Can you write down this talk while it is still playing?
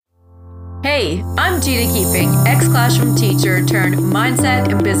Hey, I'm Gina Keeping, ex-classroom teacher turned mindset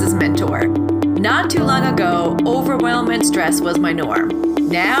and business mentor. Not too long ago, overwhelm and stress was my norm.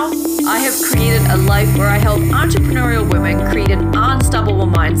 Now, I have created a life where I help entrepreneurial women create an unstoppable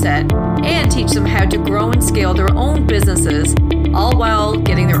mindset and teach them how to grow and scale their own businesses, all while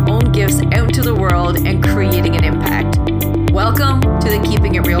getting their own gifts out into the world and creating an impact. Welcome to the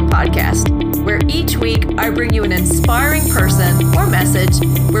Keeping It Real podcast, where each week I bring you an inspiring person or message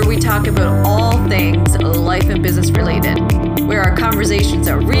where we talk about all things life and business related, where our conversations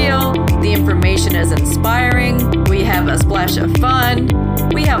are real, the information is inspiring, we have a splash of fun,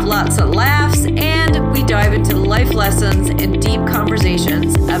 we have lots of laughs, and we dive into life lessons and deep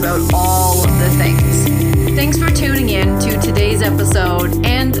conversations about all the things. Thanks for tuning in to today's episode,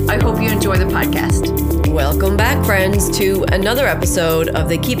 and I hope you enjoy the podcast. Welcome back, friends, to another episode of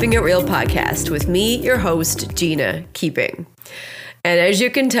the Keeping It Real podcast with me, your host, Gina Keeping. And as you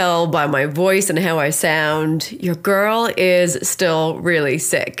can tell by my voice and how I sound, your girl is still really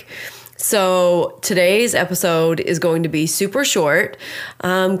sick. So today's episode is going to be super short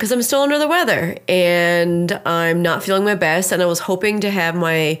because I'm still under the weather and I'm not feeling my best. And I was hoping to have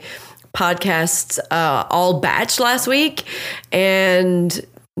my podcasts all batched last week, and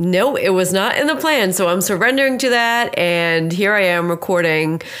no, it was not in the plan. So I'm surrendering to that. And here I am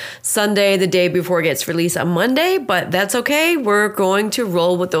recording Sunday, the day before it gets released on Monday, but that's okay. We're going to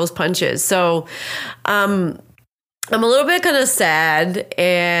roll with those punches. So, I'm a little bit kind of sad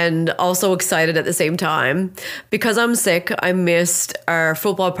and also excited at the same time because I'm sick. I missed our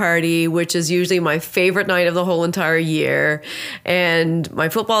football party, which is usually my favorite night of the whole entire year. And my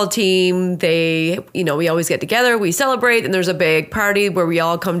football team, we always get together, we celebrate, and there's a big party where we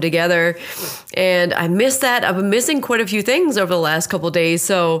all come together. And I missed that. I've been missing quite a few things over the last couple of days.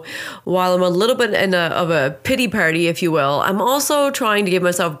 So while I'm a little bit of a pity party, if you will, I'm also trying to give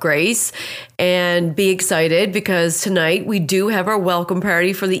myself grace and be excited because tonight we do have our welcome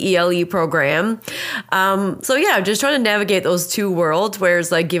party for the ELE program. Just trying to navigate those two worlds where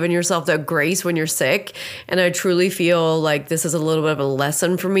it's like giving yourself that grace when you're sick. And I truly feel like this is a little bit of a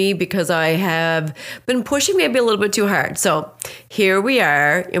lesson for me because I have been pushing maybe a little bit too hard. So here we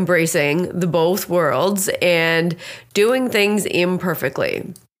are embracing the both worlds and doing things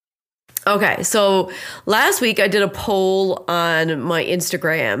imperfectly. Okay, so last week I did a poll on my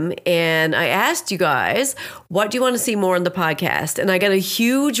Instagram and I asked you guys, what do you want to see more on the podcast? And I got a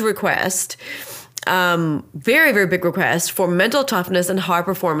huge request, very, very big request for mental toughness and high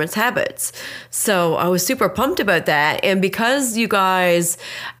performance habits. So I was super pumped about that. And because you guys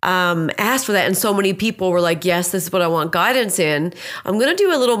asked for that and so many people were like, yes, this is what I want guidance in, I'm going to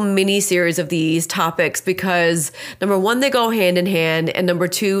do a little mini series of these topics because number one, they go hand in hand. And number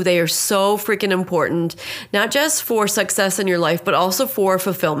two, they are so freaking important, not just for success in your life, but also for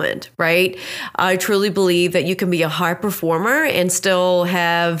fulfillment, right? I truly believe that you can be a high performer and still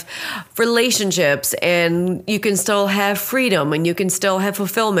have relationships and you can still have freedom and you can still have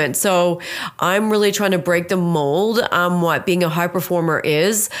fulfillment. So I'm really trying to break the mold on what being a high performer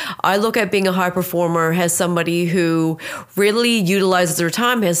is. I look at being a high performer as somebody who really utilizes their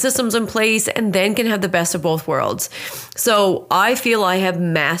time, has systems in place, and then can have the best of both worlds. So I feel I have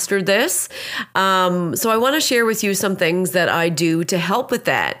mastered this. So I want to share with you some things that I do to help with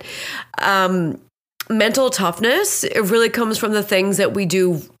that. Mental toughness, it really comes from the things that we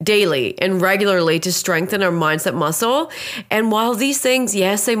do daily and regularly to strengthen our mindset muscle. And while these things,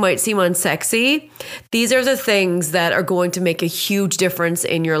 yes, they might seem unsexy, these are the things that are going to make a huge difference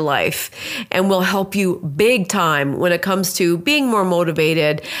in your life and will help you big time when it comes to being more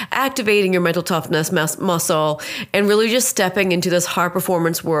motivated, activating your mental toughness muscle, and really just stepping into this high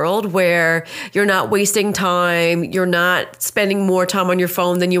performance world where you're not wasting time, you're not spending more time on your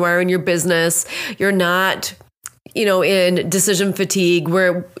phone than you are in your business, you're not, in decision fatigue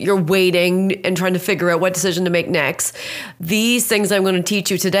where you're waiting and trying to figure out what decision to make next. These things I'm going to teach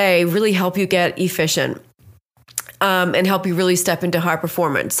you today really help you get efficient and help you really step into high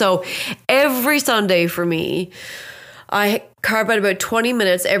performance. So every Sunday for me, I carve out about 20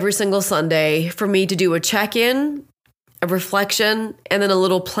 minutes every single Sunday for me to do a check-in, a reflection, and then a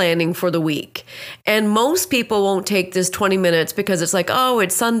little planning for the week. And most people won't take this 20 minutes because it's like, oh,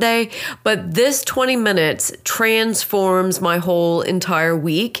 it's Sunday. But this 20 minutes transforms my whole entire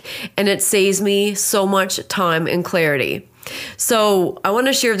week and it saves me so much time and clarity. So I want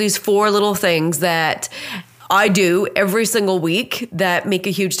to share these 4 little things that I do every single week that make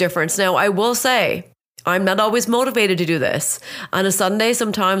a huge difference. Now, I will say, I'm not always motivated to do this. On a Sunday,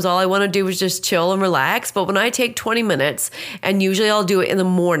 sometimes all I want to do is just chill and relax. But when I take 20 minutes, and usually I'll do it in the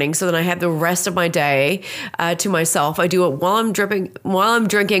morning so that I have the rest of my day to myself. I do it while I'm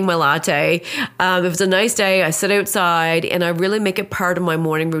drinking my latte. If it's a nice day, I sit outside and I really make it part of my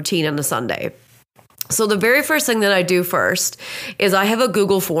morning routine on a Sunday. So the very first thing that I do first is I have a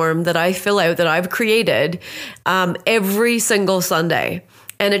Google form that I fill out that I've created every single Sunday.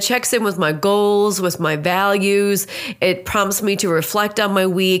 And it checks in with my goals, with my values. It prompts me to reflect on my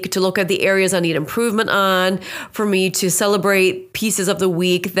week, to look at the areas I need improvement on, for me to celebrate pieces of the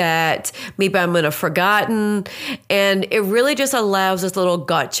week that maybe I might have forgotten. And it really just allows this little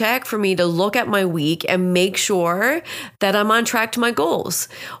gut check for me to look at my week and make sure that I'm on track to my goals.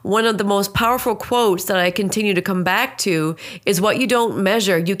 One of the most powerful quotes that I continue to come back to is, what you don't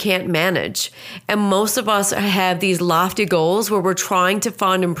measure, you can't manage. And most of us have these lofty goals where we're trying to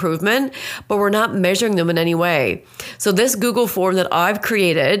find improvement, but we're not measuring them in any way. So this Google form that I've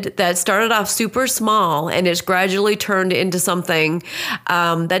created that started off super small and it's gradually turned into something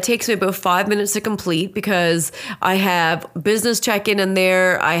that takes me about 5 minutes to complete, because I have business check-in in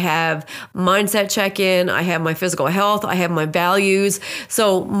there, I have mindset check-in, I have my physical health, I have my values.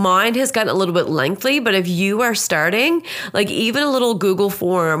 So mine has gotten a little bit lengthy, but if you are starting, like even a little Google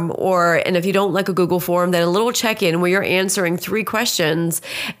form, and if you don't like a Google form, then a little check-in where you're answering 3 questions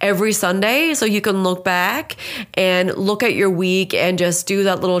every Sunday, so you can look back and look at your week and just do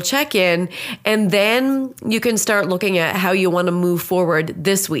that little check-in. And then you can start looking at how you want to move forward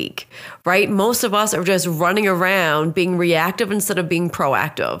this week, right? Most of us are just running around being reactive instead of being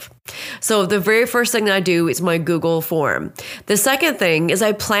proactive. So the very first thing that I do is my Google form. The second thing is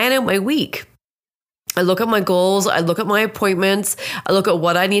I plan out my week. I look at my goals, I look at my appointments, I look at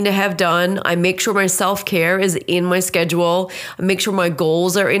what I need to have done. I make sure my self-care is in my schedule. I make sure my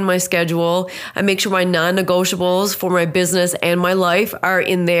goals are in my schedule. I make sure my non-negotiables for my business and my life are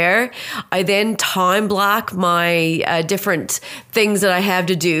in there. I then time block my different things that I have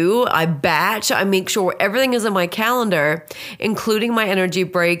to do. I batch. I make sure everything is in my calendar, including my energy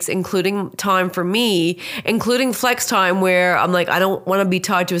breaks, including time for me, including flex time where I'm like, I don't want to be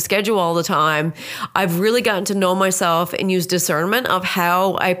tied to a schedule all the time. I've really gotten to know myself and use discernment of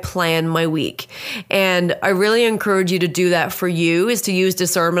how I plan my week. And I really encourage you to do that for you, is to use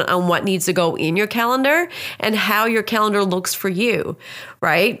discernment on what needs to go in your calendar and how your calendar looks for you,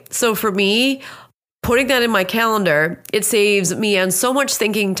 right? So for me, putting that in my calendar, it saves me on so much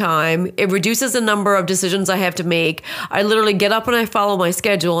thinking time. It reduces the number of decisions I have to make. I literally get up and I follow my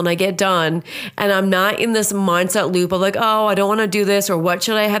schedule and I get done. And I'm not in this mindset loop of like, oh, I don't want to do this, or what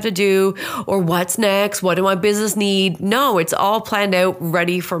should I have to do, or what's next? What do my business need? No, it's all planned out,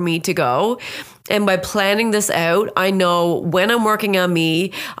 ready for me to go. And by planning this out, I know when I'm working on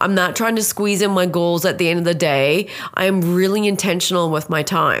me, I'm not trying to squeeze in my goals at the end of the day. I'm really intentional with my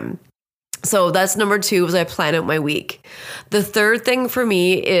time. So that's number 2, is I plan out my week. The third thing for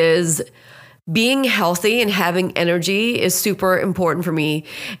me is being healthy and having energy is super important for me.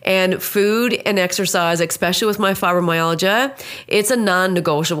 And food and exercise, especially with my fibromyalgia, it's a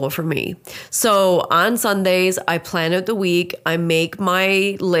non-negotiable for me. So on Sundays, I plan out the week. I make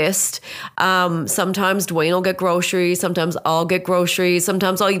my list. Sometimes Dwayne will get groceries. Sometimes I'll get groceries.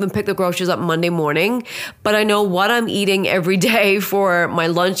 Sometimes I'll even pick the groceries up Monday morning. But I know what I'm eating every day for my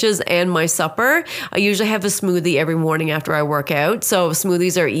lunches and my supper. I usually have a smoothie every morning after I work out. So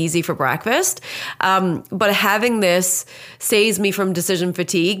smoothies are easy for breakfast. But having this saves me from decision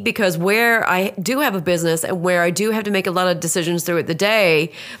fatigue, because where I do have a business and where I do have to make a lot of decisions throughout the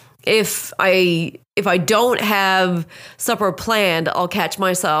day, if I don't have supper planned, I'll catch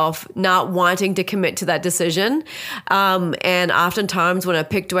myself not wanting to commit to that decision. And oftentimes when I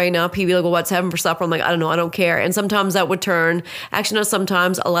pick Dwayne up, he'd be like, well, what's having for supper? I'm like, I don't know, I don't care. And sometimes that would turn, actually not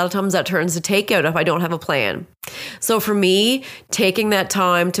sometimes, a lot of times that turns to takeout if I don't have a plan. So for me, taking that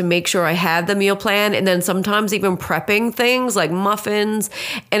time to make sure I have the meal plan, and then sometimes even prepping things like muffins,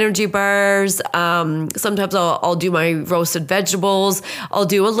 energy bars. Sometimes I'll do my roasted vegetables. I'll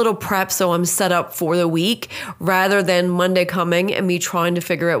do a little prep so I'm set up for the week, rather than Monday coming and me trying to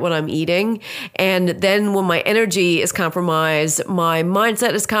figure out what I'm eating. And then when my energy is compromised, my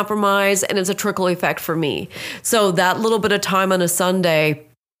mindset is compromised, and it's a trickle effect for me. So that little bit of time on a Sunday,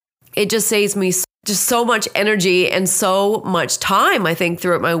 it just saves me just so much energy and so much time, I think,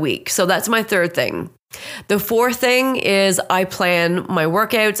 throughout my week. So that's my third thing. The fourth thing is I plan my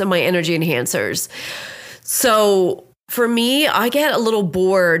workouts and my energy enhancers. So For me, I get a little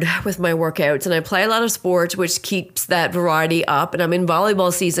bored with my workouts, and I play a lot of sports, which keeps that variety up. And I'm in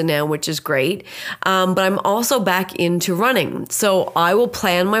volleyball season now, which is great. But I'm also back into running. So I will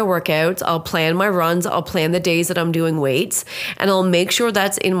plan my workouts. I'll plan my runs. I'll plan the days that I'm doing weights, and I'll make sure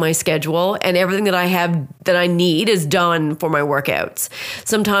that's in my schedule, and everything that I have that I need is done for my workouts.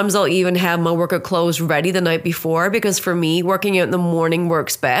 Sometimes I'll even have my workout clothes ready the night before, because for me, working out in the morning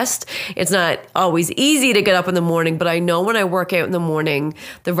works best. It's not always easy to get up in the morning, but I know when I work out in the morning,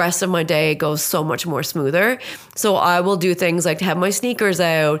 the rest of my day goes so much more smoother. So I will do things like have my sneakers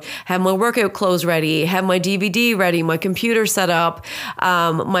out, have my workout clothes ready, have my DVD ready, my computer set up,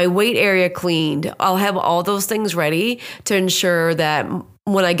 my weight area cleaned. I'll have all those things ready to ensure that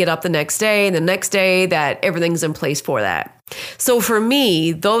when I get up the next day, that everything's in place for that. So for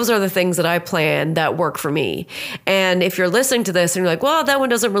me, those are the things that I plan that work for me. And if you're listening to this and you're like, well, that one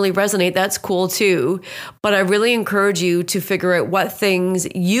doesn't really resonate, that's cool too. But I really encourage you to figure out what things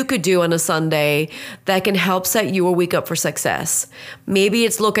you could do on a Sunday that can help set your week up for success. Maybe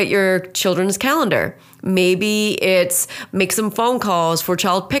it's look at your children's calendar. Maybe it's make some phone calls for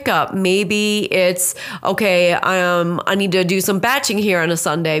child pickup. Maybe it's, okay, I need to do some batching here on a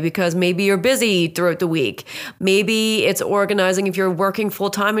Sunday because maybe you're busy throughout the week. Maybe it's organizing if you're working full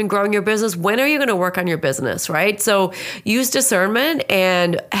time and growing your business. When are you going to work on your business, right? So use discernment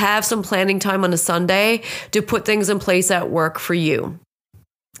and have some planning time on a Sunday to put things in place that work for you.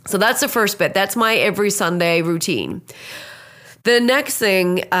 So that's the first bit. That's my every Sunday routine. The next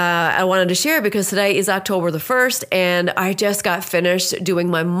thing I wanted to share, because today is October the 1st, and I just got finished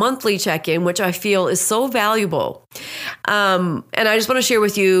doing my monthly check-in, which I feel is so valuable. And I just want to share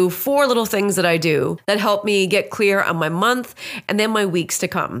with you 4 little things that I do that help me get clear on my month and then my weeks to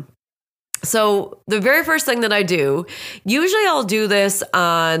come. So the very first thing that I do, usually I'll do this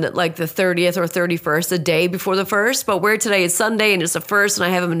on like the 30th or 31st, the day before the 1st, but where today is Sunday and it's the 1st and I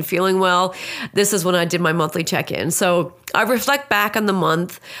haven't been feeling well, this is when I did my monthly check-in. So I reflect back on the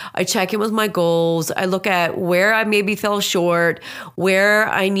month, I check in with my goals, I look at where I maybe fell short, where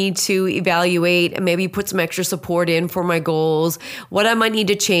I need to evaluate and maybe put some extra support in for my goals, what I might need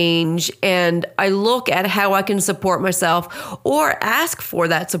to change, and I look at how I can support myself or ask for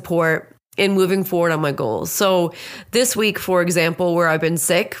that support in moving forward on my goals. So this week, for example, where I've been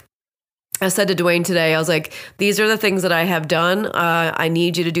sick, I said to Dwayne today, I was like, these are the things that I have done. I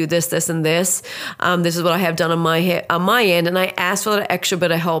need you to do this, this, and this. This is what I have done on my end. And I asked for that extra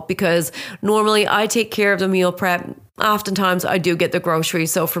bit of help because normally I take care of the meal prep. Oftentimes I do get the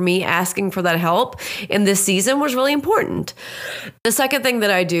groceries. So for me, asking for that help in this season was really important. The second thing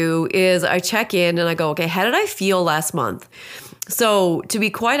that I do is I check in and I go, okay, how did I feel last month? So to be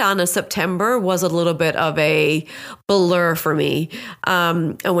quite honest, September was a little bit of a blur for me.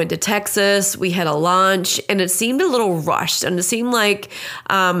 I went to Texas, we had a launch, and it seemed a little rushed. And it seemed like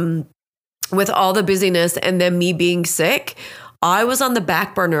with all the busyness and then me being sick, I was on the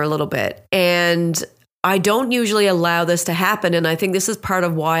back burner a little bit. And I don't usually allow this to happen. And I think this is part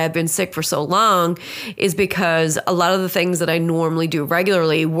of why I've been sick for so long, is because a lot of the things that I normally do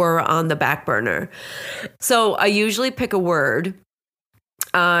regularly were on the back burner. So I usually pick a word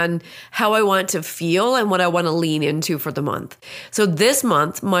on how I want to feel and what I want to lean into for the month. So this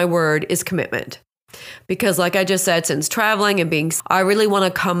month, my word is commitment. Because like I just said, since traveling and I really want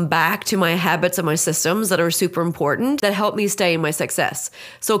to come back to my habits and my systems that are super important that help me stay in my success.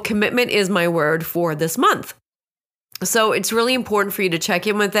 So commitment is my word for this month. So it's really important for you to check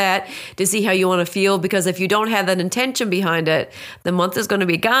in with that to see how you want to feel, because if you don't have that intention behind it, the month is going to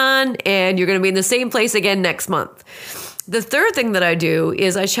be gone and you're going to be in the same place again next month. The third thing that I do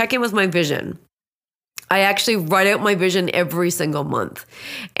is I check in with my vision. I actually write out my vision every single month.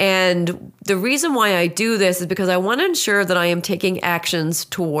 And the reason why I do this is because I want to ensure that I am taking actions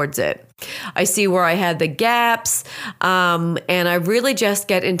towards it. I see where I had the gaps, and I really just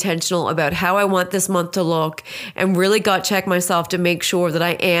get intentional about how I want this month to look and really gut check myself to make sure that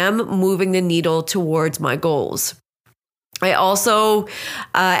I am moving the needle towards my goals. I also,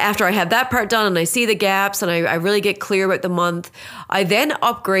 after I have that part done and I see the gaps and I really get clear about the month, I then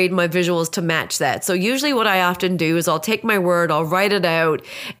upgrade my visuals to match that. So usually what I often do is I'll take my word, I'll write it out,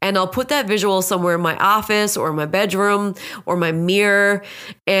 and I'll put that visual somewhere in my office or my bedroom or my mirror.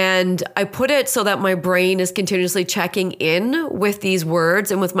 And I put it so that my brain is continuously checking in with these words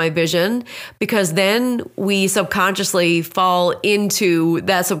and with my vision, because then we subconsciously fall into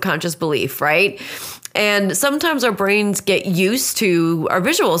that subconscious belief, right? And sometimes our brains get used to our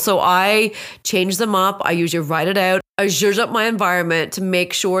visuals. So I change them up. I usually write it out. I zhuzh up my environment to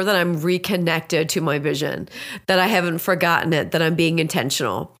make sure that I'm reconnected to my vision, that I haven't forgotten it, that I'm being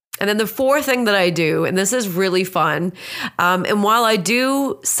intentional. And then the fourth thing that I do, and this is really fun, and while I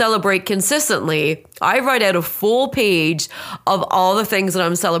do celebrate consistently, I write out a full page of all the things that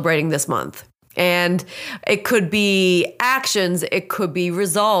I'm celebrating this month. And it could be actions, it could be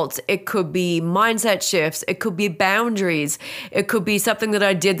results, it could be mindset shifts, it could be boundaries, it could be something that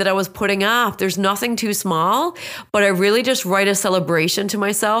I did that I was putting off. There's nothing too small, but I really just write a celebration to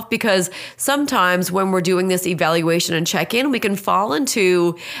myself, because sometimes when we're doing this evaluation and check-in, we can fall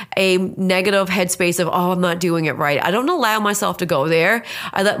into a negative headspace of, oh, I'm not doing it right. I don't allow myself to go there.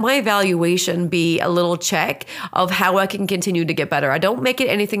 I let my evaluation be a little check of how I can continue to get better. I don't make it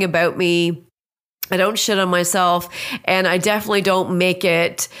anything about me. I don't shit on myself, and I definitely don't make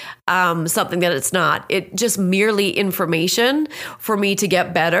it something that it's not. It just merely information for me to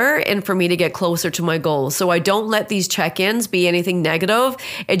get better and for me to get closer to my goals. So I don't let these check-ins be anything negative.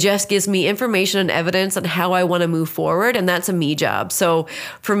 It just gives me information and evidence on how I want to move forward, and that's a me job. So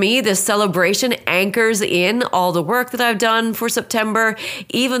for me, this celebration anchors in all the work that I've done for September,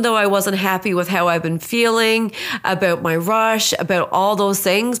 even though I wasn't happy with how I've been feeling about my rush, about all those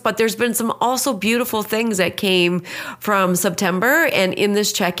things. But there's been some also beautiful things that came from September, and in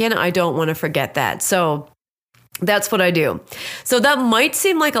this check-in, I don't want to forget that. So that's what I do. So that might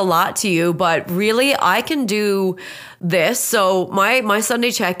seem like a lot to you, but really I can do this. So my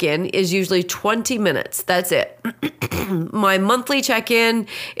Sunday check-in is usually 20 minutes. That's it. My monthly check-in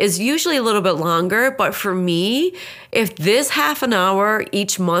is usually a little bit longer, but for me, if this half an hour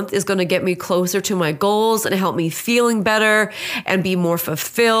each month is going to get me closer to my goals and help me feeling better and be more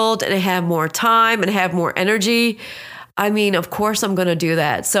fulfilled and have more time and have more energy, I mean, of course I'm going to do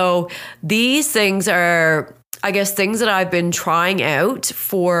that. So these things are, I guess, things that I've been trying out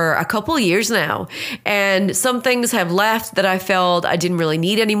for a couple of years now. And some things have left that I felt I didn't really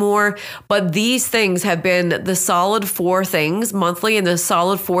need anymore. But these things have been the solid 4 things monthly and the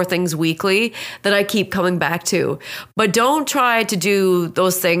solid 4 things weekly that I keep coming back to. But don't try to do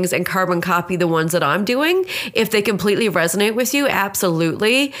those things and carbon copy the ones that I'm doing. If they completely resonate with you,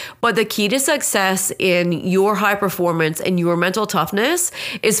 absolutely. But the key to success in your high performance and your mental toughness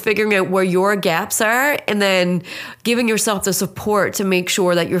is figuring out where your gaps are and then giving yourself the support to make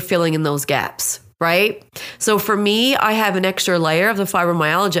sure that you're filling in those gaps, right? So for me, I have an extra layer of the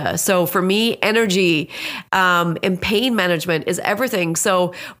fibromyalgia. So for me, energy and pain management is everything.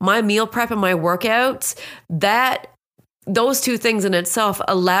 So my meal prep and my workouts, those 2 things in itself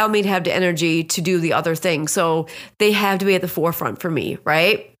allow me to have the energy to do the other thing. So they have to be at the forefront for me,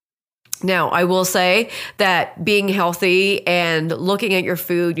 right? Now, I will say that being healthy and looking at your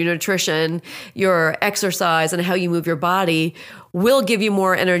food, your nutrition, your exercise, and how you move your body will give you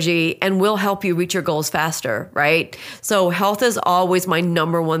more energy and will help you reach your goals faster, right? So health is always my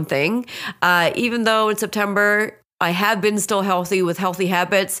number one thing. Even though in September, I have been still healthy with healthy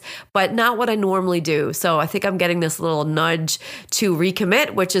habits, but not what I normally do. So I think I'm getting this little nudge to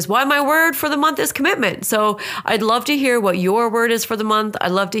recommit, which is why my word for the month is commitment. So I'd love to hear what your word is for the month.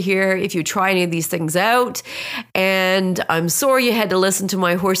 I'd love to hear if you try any of these things out. And I'm sorry you had to listen to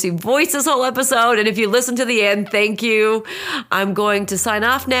my horsey voice this whole episode. And if you listen to the end, thank you. I'm going to sign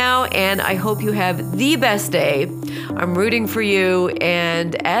off now, and I hope you have the best day. I'm rooting for you.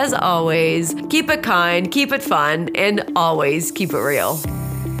 And as always, keep it kind, keep it fun, and always keep it real.